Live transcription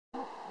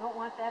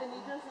want that. And he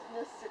doesn't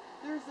necessarily.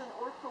 There's an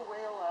orca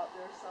whale out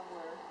there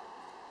somewhere,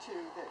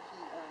 too, that he.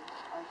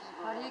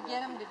 How do you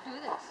get him to do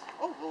this?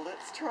 Oh well,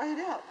 let's try it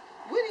out.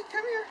 Woody,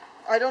 come here.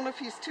 I don't know if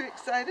he's too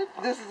excited.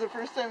 This is the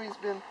first time he's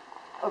been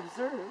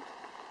observed.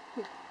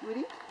 Hey,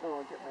 Woody. Oh,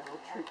 I'll get my little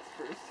treats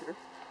first here.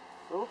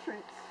 Little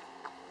treats.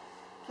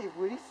 Okay,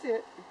 Woody,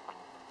 sit.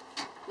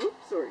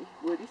 Oops, sorry.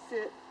 Woody,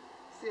 sit.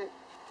 Sit.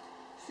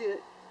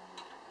 Sit.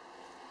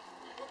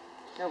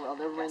 Oh, well,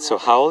 never mind. So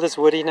how old is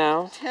Woody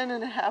now?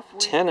 10.5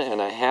 weeks.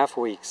 10.5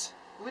 weeks.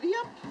 Woody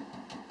up.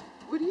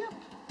 Woody up.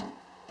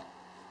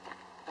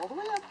 All the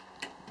way up.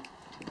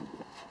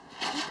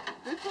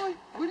 Good boy.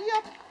 Woody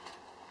up.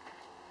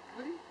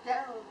 Woody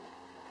down.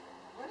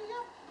 Woody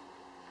up.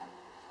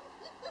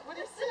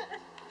 Woody sit.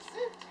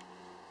 Sit.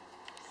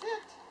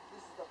 Sit.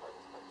 This is the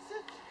hardest part.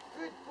 Sit.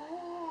 Good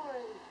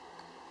boy.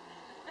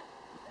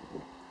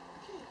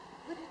 Okay.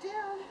 Woody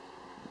down.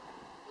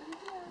 Woody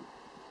down.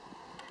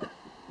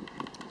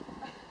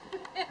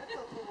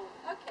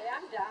 Okay,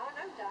 I'm down.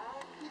 I'm down.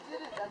 He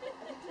did it. He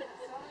did it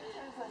so many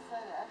times last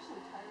night. I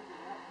actually tired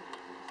him out.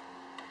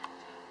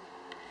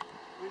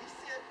 Woody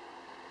sit.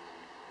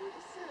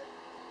 Woody sit.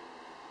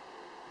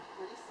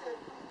 Woody sit.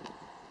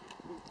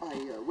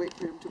 I wait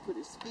for him to put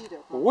his feet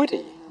up. Woody.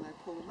 And then I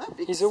pull him up.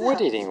 He's a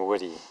wood-eating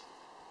Woody.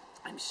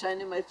 I'm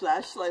shining my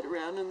flashlight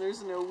around and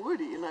there's no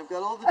Woody, and I've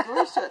got all the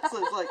doors shut.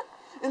 So it's like,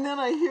 and then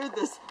I hear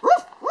this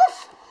woof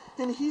woof,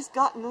 and he's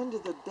gotten under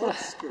the bed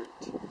skirt.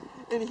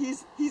 And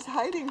he's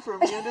hiding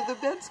from me under the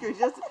bed skirt.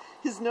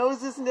 His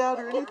nose isn't out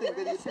or anything,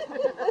 but he's.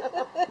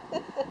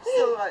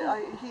 So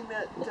he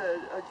met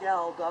a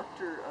gal,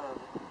 Dr.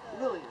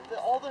 Williams.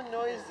 All the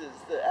noises,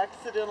 the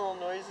accidental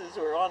noises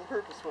or on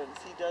purpose ones,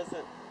 he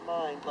doesn't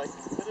mind. Like,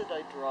 what did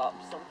I drop?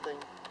 Something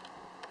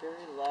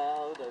very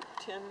loud, a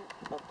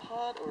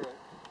pot or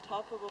a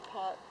top of a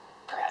pot,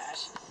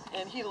 crash.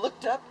 And he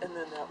looked up, and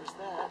then that was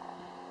that.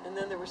 And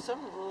then there was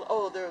some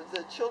little,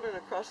 the children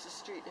across the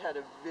street had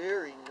a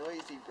very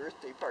noisy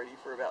birthday party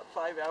for about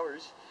 5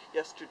 hours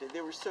yesterday.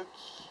 They were so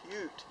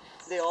cute.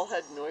 They all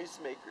had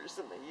noisemakers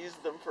and they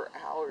used them for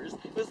hours.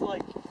 It was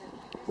like,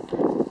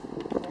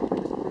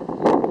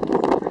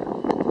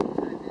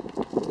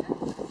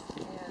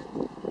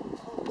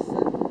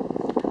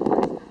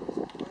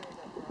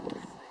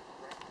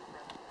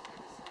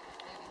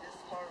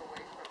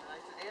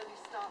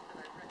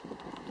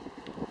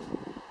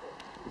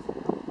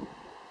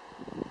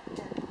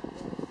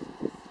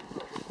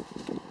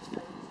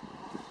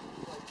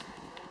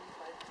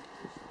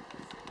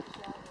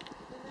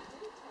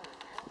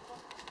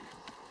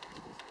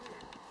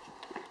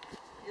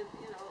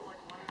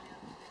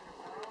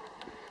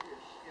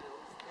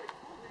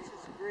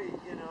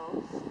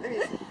 I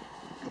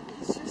mean,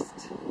 he's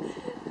just,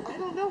 I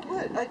don't know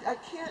what, I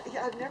can't,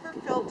 I've never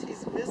felt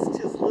he's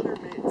missed his litter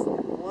mates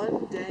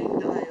one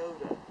danged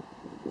iota.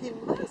 He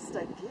must,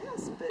 I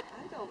guess, but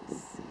I don't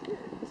see it.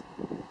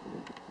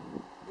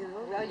 You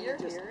know, Well, you're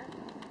here.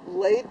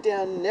 Laid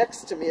down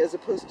next to me as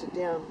opposed to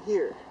down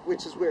here,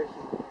 which is where he,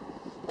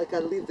 like I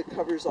leave the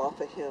covers off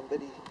of him, but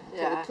he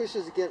kind of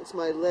pushes against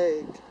my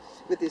leg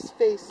with his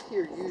face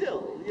here usually,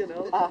 still, you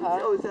know.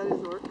 Oh, is that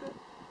his orca?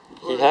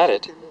 He had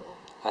it.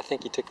 I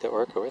think he took the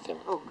orca with him.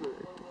 Oh,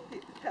 good.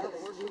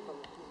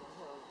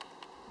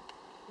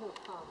 He'll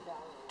calm down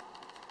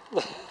a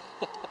lot.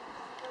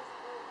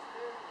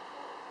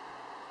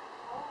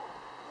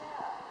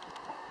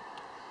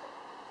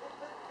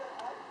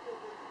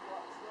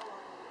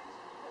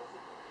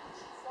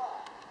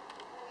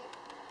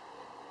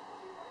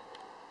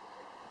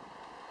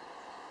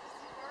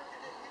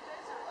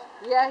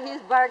 Yeah,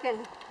 he's barking.